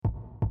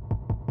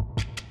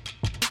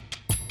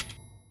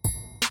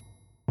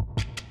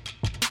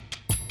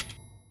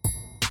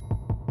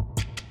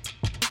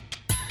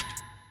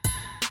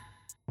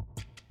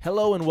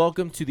Hello and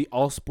welcome to the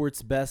All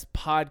Sports Best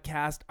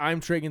podcast. I'm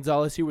Trey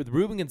Gonzalez here with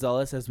Ruben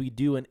Gonzalez as we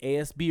do an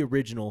ASB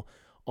original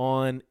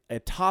on a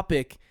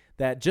topic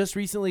that just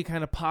recently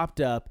kind of popped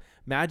up.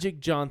 Magic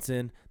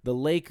Johnson, the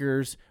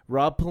Lakers,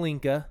 Rob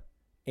Pelinka,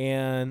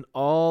 and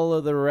all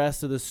of the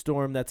rest of the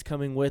storm that's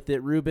coming with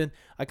it. Ruben,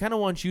 I kind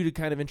of want you to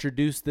kind of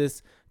introduce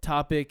this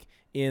topic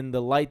in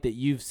the light that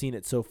you've seen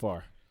it so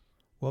far.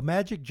 Well,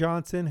 Magic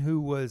Johnson,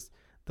 who was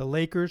the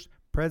Lakers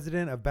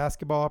president of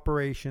basketball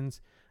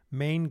operations,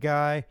 main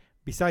guy,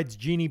 besides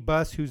Jeannie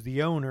Buss, who's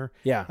the owner.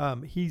 Yeah.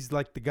 He's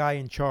like the guy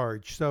in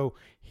charge. So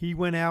he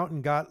went out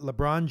and got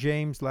LeBron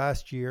James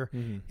last year,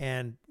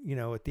 and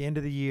at the end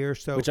of the year,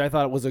 Which I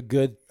thought was a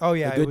good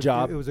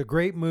job. It was a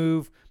great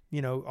move.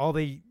 All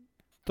they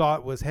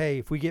thought was, hey,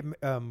 if we can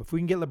get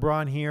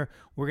LeBron here,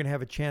 we're gonna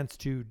have a chance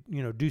to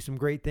do some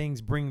great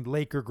things, bring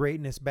Laker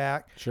greatness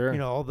back. Sure.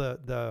 All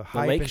the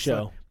hype Lake and Show.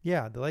 stuff.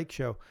 Yeah, the Lake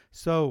Show.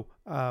 So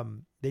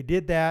they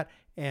did that.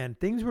 And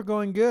things were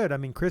going good. I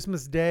mean,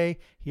 Christmas Day,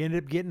 he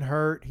ended up getting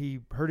hurt.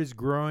 He hurt his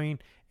groin,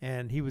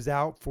 and he was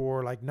out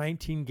for like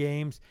 19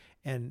 games.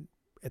 And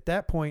at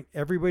that point,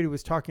 everybody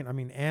was talking. I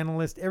mean,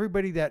 analysts,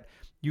 everybody that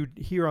you'd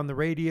hear on the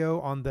radio,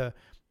 on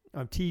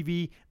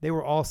TV, they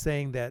were all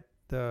saying that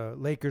the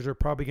Lakers are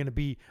probably going to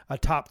be a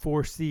top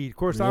 4 seed. Of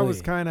course, Really? I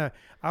was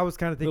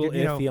kind of thinking,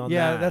 iffy on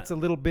yeah, that. that's a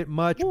little bit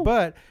much. Woo.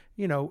 But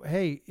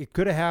hey, it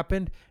could have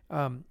happened. He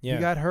Yeah.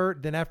 got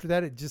hurt. Then after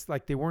that, it just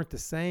like they weren't the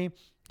same.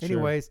 Sure.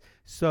 Anyways,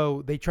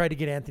 so they tried to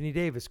get Anthony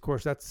Davis. Of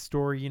course, that's the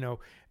story,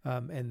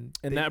 and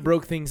that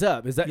broke things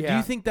up. Do Yeah.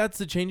 you think that's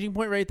the changing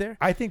point right there?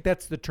 I think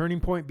that's the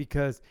turning point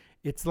because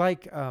it's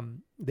like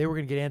they were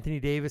going to get Anthony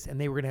Davis and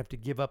they were going to have to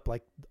give up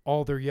like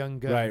all their young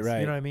guns.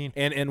 Right. You know what I mean?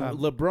 And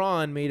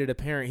LeBron made it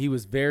apparent he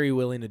was very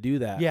willing to do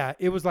that. Yeah,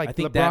 it was like I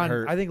think LeBron. that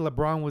hurt. I think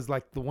LeBron was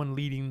like the one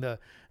leading the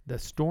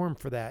storm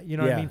for that. You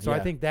know what I Yeah, mean? So I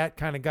yeah. think that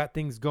kind of got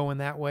things going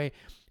that way.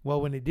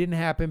 Well, when it didn't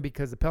happen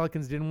because the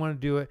Pelicans didn't want to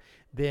do it,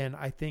 then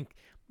I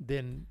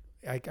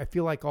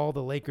feel like all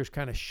the Lakers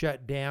kind of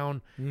shut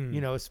down,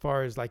 as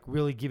far as like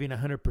really giving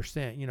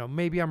 100%.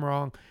 Maybe I'm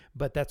wrong,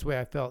 but that's the way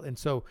I felt. And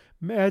so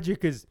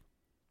Magic is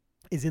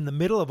in the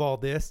middle of all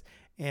this.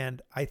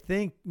 And I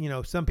think,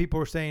 some people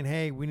were saying,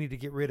 hey, we need to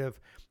get rid of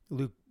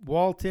Luke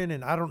Walton.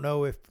 And I don't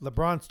know if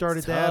LeBron started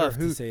It's that or tough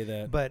who. to say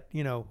that. But,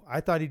 I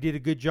thought he did a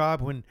good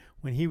job when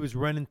he was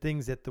running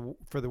things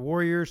for the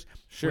Warriors.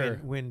 Sure.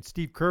 When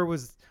Steve Kerr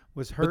was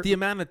hurt. But the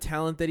amount of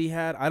talent that he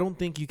had, I don't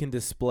think you can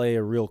display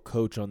a real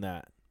coach on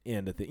that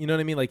end of it. You know what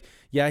I mean? Like,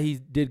 yeah, he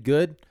did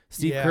good.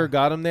 Steve Kerr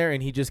got him there,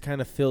 and he just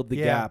kind of filled the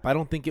gap. I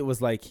don't think it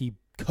was like he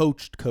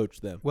coached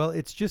them. Well,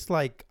 it's just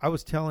like I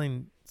was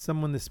telling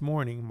someone this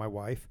morning, my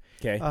wife.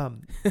 Okay.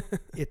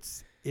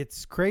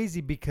 It's crazy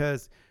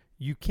because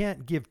you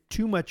can't give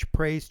too much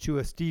praise to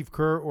a Steve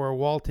Kerr or a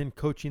Walton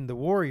coaching the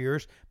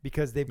Warriors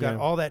because they've got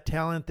all that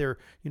talent. They're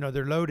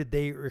loaded.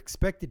 They are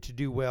expected to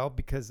do well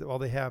because of all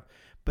they have.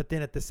 But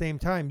then at the same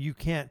time, you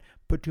can't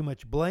put too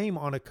much blame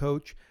on a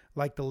coach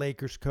like the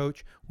Lakers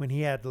coach when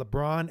he had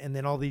LeBron and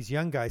then all these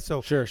young guys.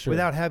 So Sure.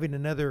 without having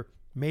another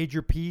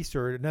major piece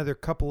or another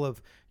couple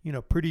of,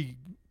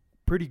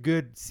 pretty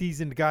good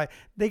seasoned guy,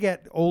 they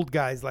got old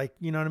guys like,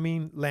 you know what I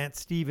mean?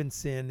 Lance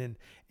Stevenson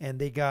and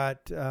they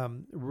got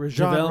Rajon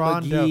JaVale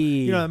Rondo.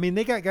 McGee.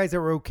 They got guys that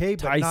were okay,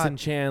 but Tyson not,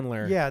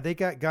 Chandler. Yeah, they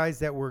got guys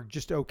that were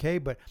just okay,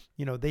 but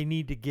they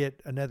need to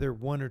get another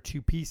 1 or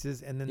 2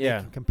 pieces and then they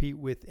can compete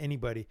with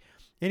anybody.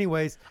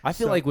 Anyways, I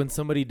feel like when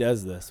somebody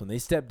does this, when they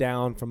step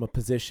down from a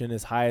position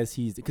as high as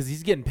because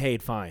he's getting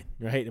paid fine,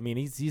 right? I mean,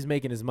 he's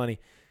making his money.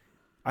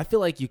 I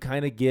feel like you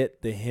kind of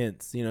get the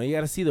hints. You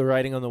got to see the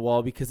writing on the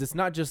wall because it's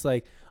not just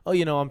like, oh,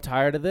 I'm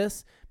tired of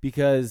this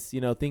because,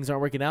 things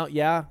aren't working out.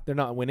 Yeah, they're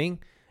not winning.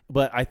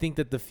 But I think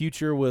that the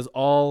future was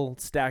all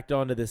stacked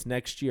onto this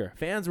next year.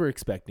 Fans were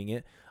expecting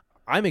it.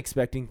 I'm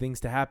expecting things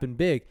to happen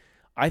big.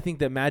 I think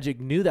that Magic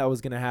knew that was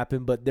going to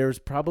happen, but there's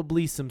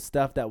probably some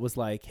stuff that was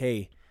like,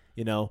 hey,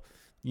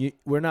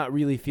 we're not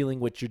really feeling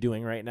what you're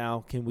doing right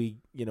now. Can we,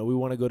 we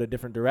want to go to a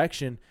different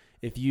direction.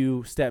 If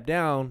you step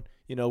down,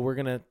 we're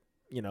going to,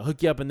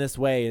 hook you up in this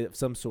way of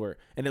some sort.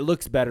 And it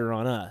looks better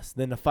on us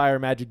than to fire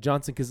Magic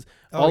Johnson because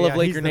of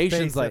Laker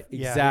Nation's like,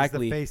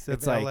 exactly. He's the face of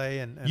it's like, LA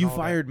and you all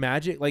fired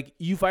Magic. Like,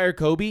 you fired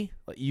Kobe.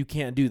 Like, you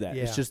can't do that.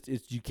 Yeah. It's just,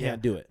 you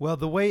can't do it. Well,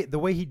 the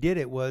way he did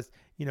it was,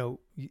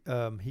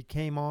 he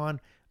came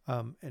on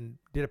and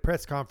did a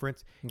press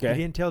conference. Okay.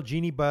 He didn't tell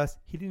Jeannie Buss.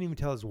 He didn't even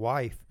tell his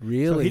wife.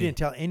 Really? So he didn't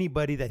tell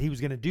anybody that he was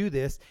going to do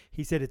this.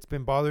 He said it's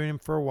been bothering him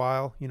for a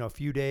while, a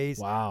few days,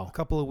 Wow. a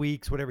couple of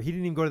weeks, whatever. He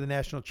didn't even go to the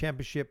national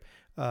championship,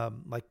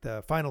 like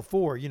the Final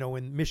Four,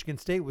 when Michigan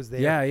State was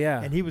there.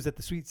 Yeah. And he was at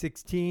the Sweet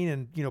 16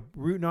 and,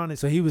 rooting on his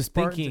So he was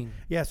Spartans. thinking.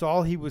 Yeah, so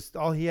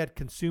all he had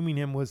consuming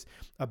him was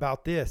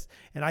about this.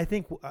 And I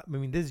think,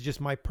 this is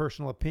just my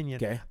personal opinion.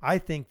 Okay. I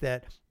think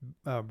that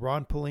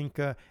Ron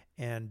Pelinka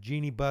and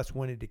Jeannie Buss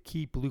wanted to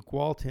keep Luke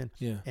Walton,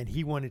 Yeah. and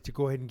he wanted to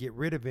go ahead and get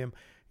rid of him.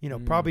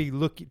 probably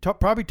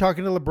probably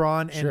talking to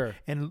LeBron and Sure.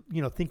 and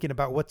thinking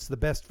about what's the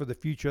best for the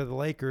future of the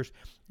Lakers.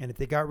 And if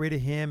they got rid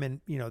of him,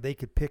 and they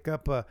could pick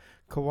up a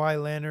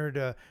Kawhi Leonard,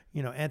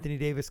 Anthony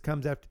Davis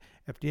comes after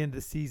the end of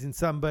the season,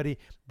 somebody,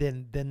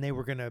 then they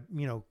were gonna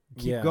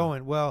keep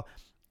going. Well,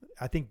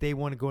 I think they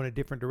want to go in a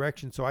different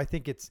direction. So I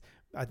think it's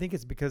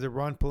because of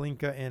Ron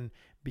Pelinka and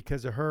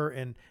because of her.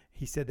 And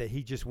he said that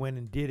he just went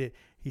and did it.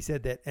 He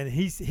said that, and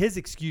his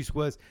excuse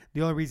was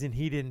the only reason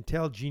he didn't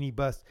tell Jeannie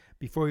Buss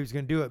before he was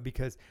going to do it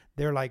because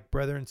they're like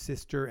brother and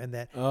sister, and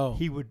that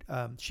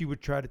she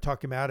would try to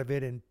talk him out of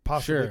it and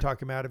possibly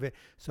talk him out of it.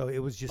 So it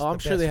was just. I'm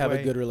sure they have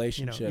a good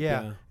relationship.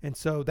 Yeah. And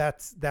so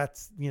that's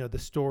the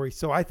story.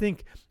 So I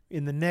think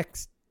in the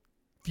next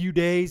few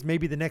days,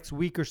 maybe the next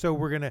week or so,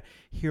 we're going to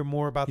hear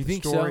more about the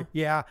story. So?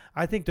 Yeah,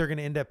 I think they're going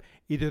to end up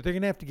either they're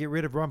going to have to get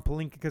rid of Ron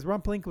Pelinka because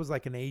Ron Pelinka was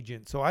like an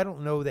agent. So I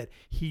don't know that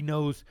he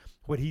knows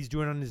what he's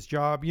doing on his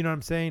job. You know what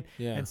I'm saying?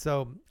 Yeah. And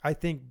so I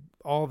think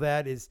all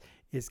that is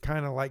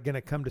kind of like going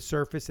to come to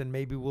surface, and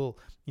maybe we'll,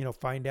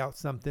 find out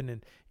something.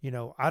 And,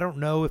 I don't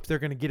know if they're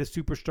going to get a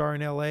superstar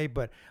in LA,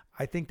 but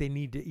I think they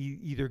need to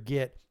either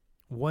get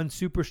one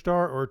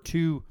superstar or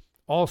two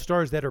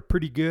all-stars that are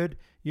pretty good,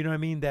 you know what I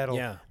mean? That'll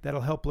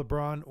help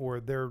LeBron,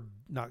 or they're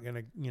not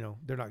gonna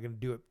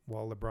do it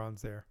while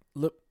LeBron's there.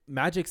 Look,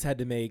 Magic's had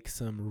to make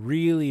some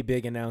really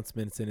big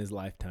announcements in his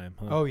lifetime.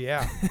 Huh? Oh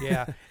yeah,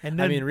 and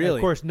none, really,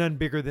 of course, none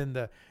bigger than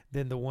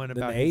the one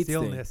about his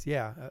illness. Thing.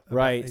 Yeah,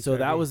 right. So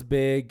that was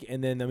big,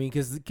 and then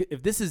because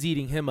if this is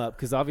eating him up,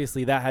 because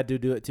obviously that had to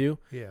do it too.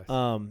 Yes.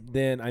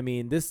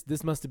 Then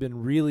this must have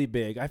been really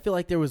big. I feel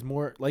like there was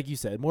more, like you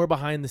said, more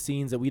behind the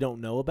scenes that we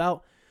don't know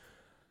about.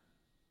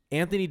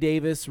 Anthony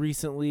Davis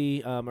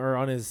recently, or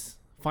on his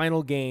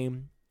final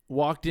game,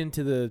 walked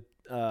into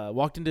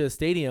a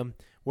stadium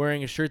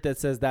wearing a shirt that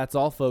says "That's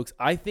all, folks."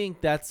 I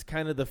think that's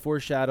kind of the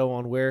foreshadow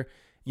on where,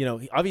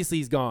 obviously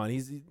he's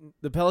gone.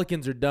 The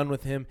Pelicans are done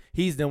with him.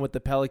 He's done with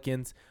the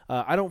Pelicans.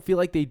 I don't feel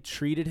like they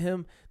treated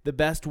him the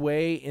best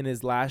way in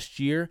his last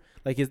year.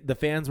 Like the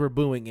fans were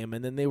booing him,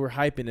 and then they were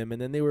hyping him,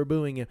 and then they were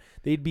booing him.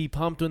 They'd be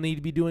pumped when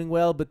they'd be doing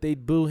well, but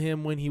they'd boo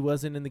him when he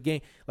wasn't in the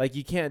game. Like,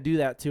 you can't do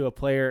that to a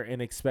player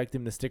and expect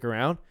him to stick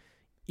around,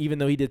 even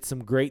though he did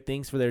some great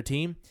things for their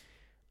team.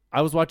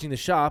 I was watching The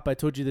Shop. I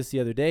told you this the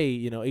other day.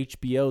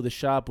 HBO, The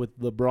Shop, with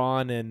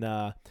LeBron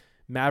and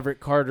Maverick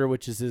Carter,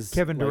 which is his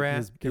Kevin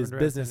Durant, his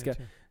business guy.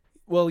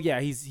 Well, yeah,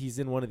 he's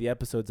in one of the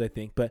episodes, I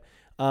think, but.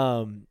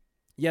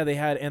 They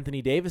had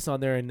Anthony Davis on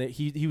there, and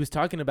he was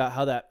talking about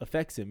how that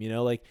affects him.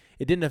 Like,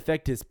 it didn't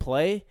affect his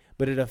play,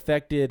 but it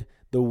affected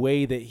the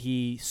way that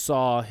he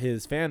saw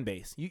his fan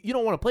base. You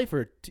don't want to play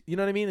for, you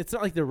know what I mean? It's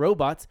not like they're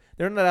robots.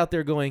 They're not out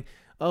there going,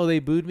 oh, they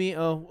booed me.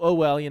 Oh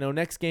well,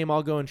 next game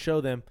I'll go and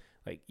show them.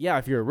 Like, yeah,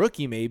 if you're a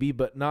rookie maybe,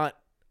 but not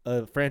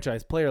a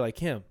franchise player like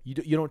him.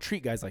 You don't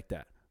treat guys like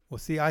that. Well,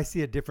 see, I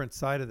see a different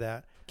side of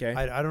that. Okay.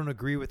 I don't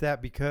agree with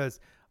that because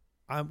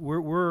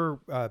we're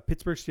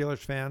Pittsburgh Steelers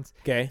fans.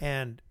 Okay.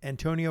 And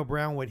Antonio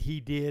Brown, what he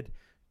did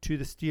to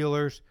the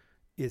Steelers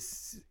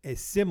is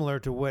similar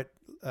to what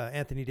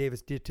Anthony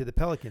Davis did to the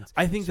Pelicans.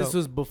 I think this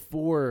was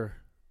before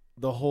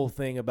the whole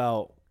thing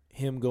about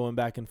him going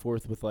back and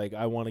forth with, like,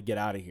 I want to get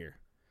out of here.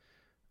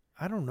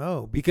 I don't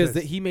know. Because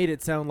he made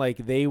it sound like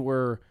they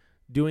were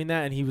doing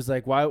that, and he was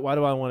like, why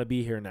do I want to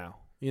be here now?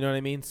 You know what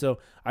I mean? So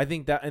I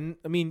think that, and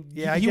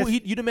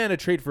you demand a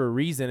trade for a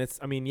reason.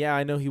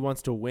 I know he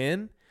wants to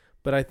win,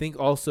 but I think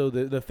also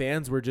the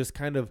fans were just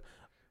kind of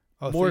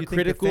more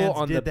critical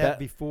on the bet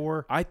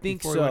before. I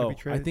think so.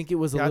 I think it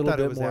was a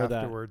little bit more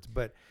afterwards,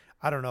 but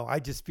I don't know. I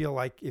just feel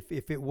like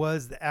if it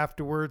was the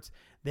afterwards,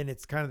 then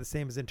it's kind of the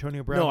same as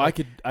Antonio Brown. No, I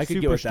could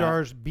get with that.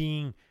 Superstars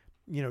being,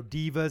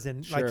 divas,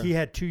 and like he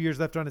had 2 years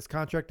left on his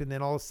contract, and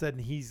then all of a sudden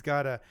he's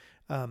got to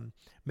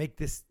make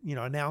this,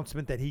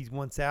 announcement that he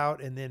wants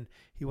out, and then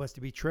he wants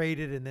to be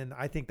traded, and then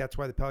I think that's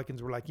why the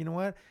Pelicans were like, you know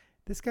what?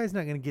 This guy's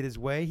not going to get his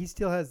way. He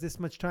still has this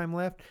much time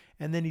left,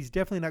 and then he's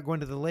definitely not going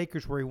to the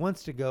Lakers where he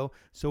wants to go,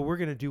 so we're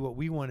going to do what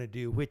we want to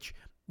do, which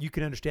you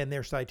can understand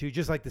their side too,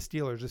 just like the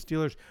Steelers. The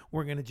Steelers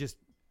weren't going to just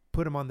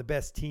put him on the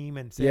best team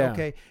and say,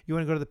 okay, you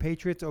want to go to the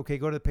Patriots? Okay,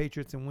 go to the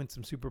Patriots and win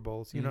some Super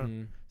Bowls, you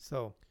know?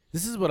 So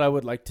this is what I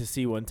would like to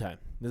see one time.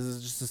 This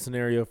is just a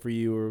scenario for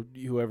you or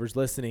whoever's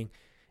listening.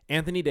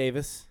 Anthony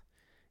Davis,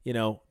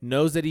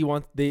 knows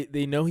that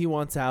they know he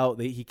wants out.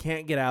 He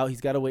can't get out.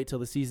 He's got to wait till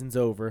the season's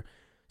over.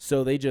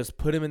 So they just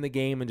put him in the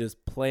game and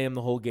just play him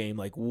the whole game,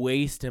 like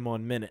waste him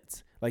on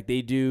minutes, like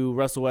they do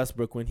Russell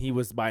Westbrook when he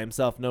was by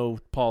himself, no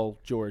Paul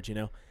George,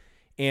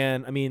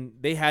 And,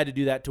 they had to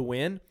do that to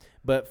win.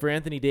 But for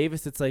Anthony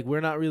Davis, it's like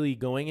we're not really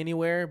going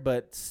anywhere,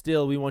 but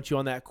still we want you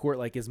on that court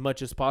like as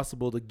much as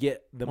possible to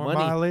get the more money.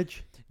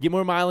 Mileage. Get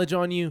more mileage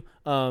on you.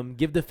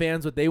 Give the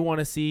fans what they want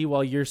to see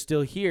while you're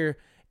still here.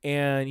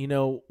 And,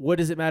 what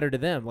does it matter to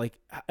them? Like,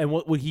 and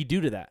what would he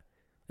do to that?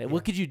 Like,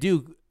 what could you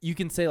do? You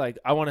can say, like,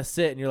 I want to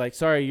sit, and you're like,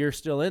 sorry, you're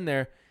still in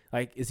there.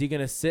 Like, is he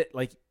going to sit?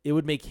 Like, it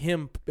would make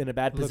him in a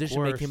bad Look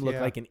position, make worse, him look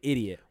yeah. like an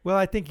idiot. Well,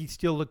 I think he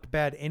still looked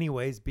bad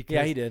anyways because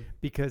Yeah, he did.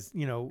 because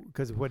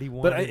of what he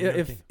wanted. But and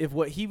everything. if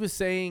what he was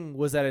saying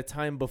was at a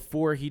time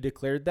before he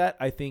declared that,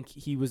 I think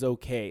he was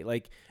okay.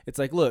 Like, it's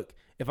like, look,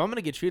 if I'm going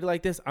to get treated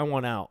like this, I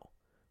want out.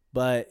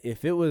 But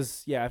if it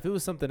was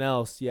something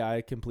else, yeah,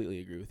 I completely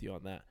agree with you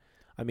on that.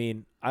 I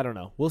mean, I don't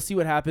know. We'll see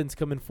what happens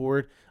coming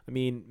forward. I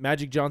mean,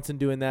 Magic Johnson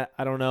doing that,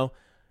 I don't know.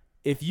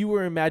 If you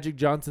were in Magic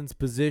Johnson's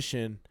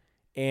position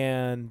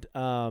and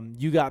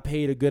you got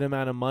paid a good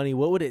amount of money,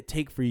 what would it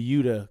take for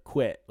you to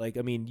quit? Like,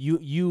 I mean,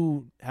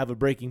 you have a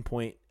breaking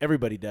point.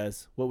 Everybody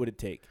does. What would it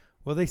take?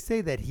 Well, they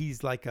say that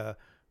he's like a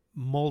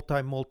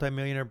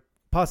multi-millionaire,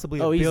 possibly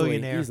a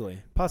billionaire.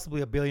 Easily.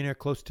 Possibly a billionaire,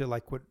 close to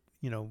like what,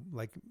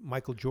 like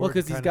Michael Jordan. Well,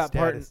 because he's got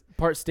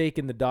part stake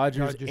in the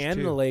Dodgers and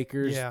too. the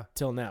Lakers Yeah.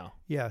 till now.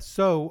 Yeah.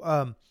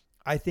 So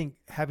I think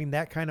having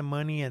that kind of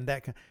money and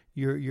that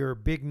you're a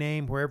big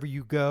name wherever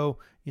you go,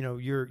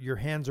 your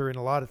hands are in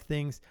a lot of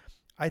things.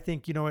 I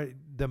think,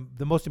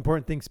 the most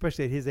important thing,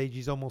 especially at his age,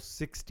 he's almost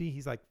 60.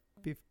 He's like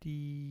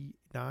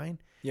 59.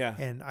 Yeah.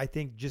 And I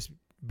think just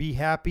be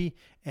happy.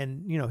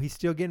 And, he's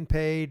still getting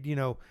paid,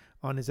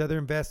 on his other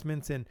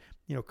investments and,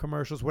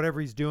 commercials,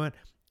 whatever he's doing.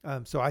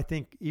 So I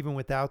think even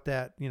without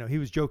that, he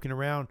was joking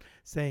around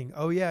saying,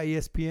 "Oh yeah,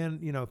 ESPN,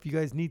 if you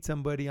guys need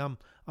somebody, I'm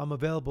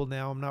available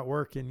now. I'm not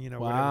working."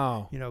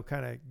 Wow. Whatever,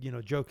 kind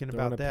of, joking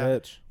Throwing about a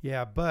that. pitch.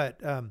 Yeah,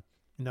 but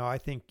I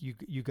think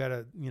you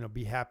gotta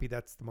be happy.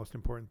 That's the most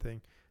important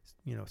thing.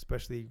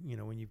 Especially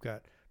when you've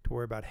got to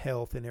worry about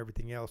health and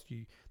everything else.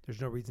 There's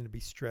no reason to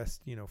be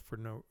stressed.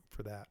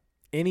 For that.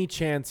 Any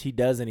chance he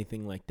does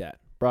anything like that,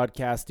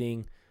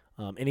 broadcasting,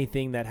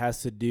 anything that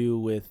has to do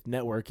with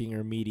networking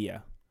or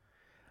media?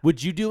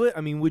 Would you do it?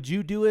 I mean, would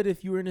you do it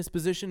if you were in his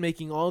position,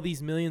 making all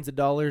these millions of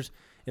dollars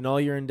in all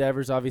your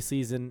endeavors? Obviously,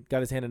 he's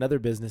got his hand in other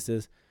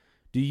businesses.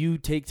 Do you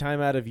take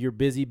time out of your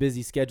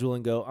busy schedule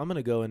and go, I'm going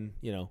to go and,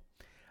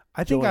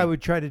 I think I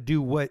would try to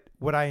do what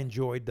I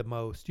enjoyed the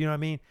most. You know what I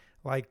mean?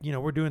 Like,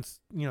 we're doing,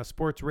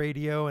 sports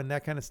radio and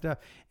that kind of stuff.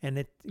 And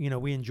it,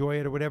 we enjoy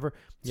it or whatever.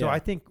 So Yeah. I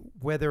think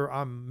whether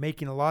I'm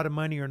making a lot of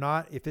money or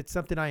not, if it's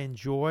something I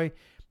enjoy,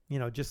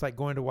 just like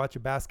going to watch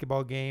a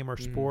basketball game or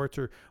sports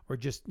or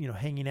just,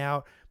 hanging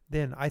out,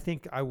 then I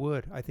think I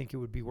would. I think it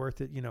would be worth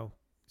it,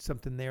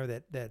 something there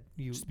that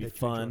you just be that you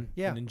fun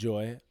enjoy. and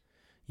enjoy it.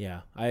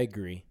 Yeah, I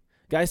agree.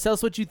 Guys, tell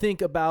us what you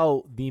think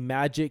about the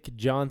Magic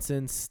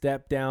Johnson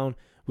step down.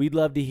 We'd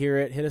love to hear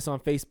it. Hit us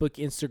on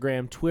Facebook,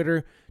 Instagram,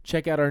 Twitter.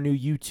 Check out our new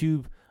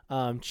YouTube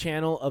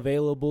channel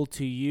available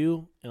to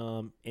you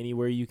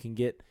anywhere you can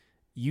get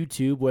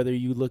YouTube, whether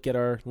you look at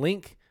our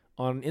link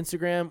on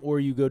Instagram or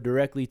you go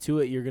directly to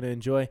it. You're going to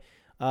enjoy.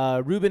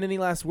 Ruben, any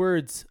last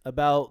words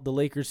about the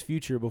Lakers'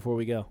 future before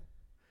we go?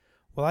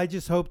 Well, I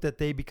just hope that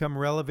they become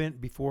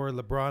relevant before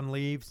LeBron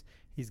leaves.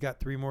 He's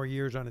got 3 more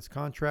years on his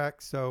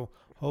contract, so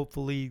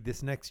hopefully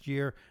this next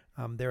year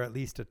they're at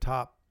least a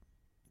top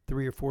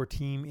 3 or 4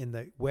 team in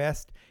the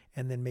West,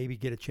 and then maybe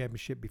get a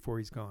championship before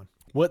he's gone.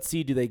 What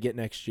seed do they get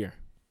next year,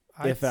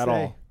 if at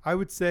all? I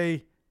would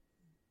say,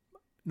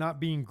 not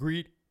being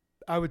greedy,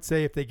 I would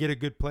say if they get a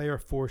good player, a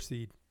 4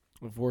 seed.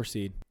 A 4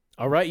 seed.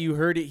 All right, you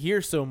heard it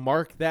here, so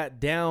mark that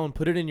down.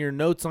 Put it in your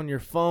notes on your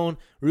phone.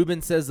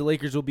 Ruben says the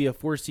Lakers will be a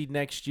 4 seed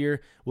next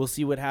year. We'll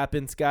see what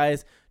happens,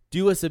 guys.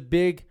 Do us a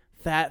big,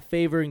 fat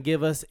favor and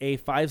give us a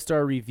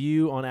 5-star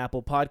review on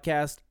Apple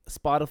Podcast,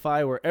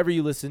 Spotify, wherever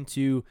you listen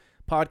to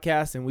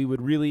podcasts, and we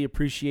would really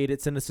appreciate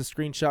it. Send us a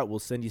screenshot. We'll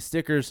send you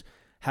stickers.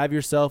 Have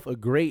yourself a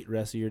great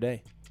rest of your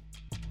day.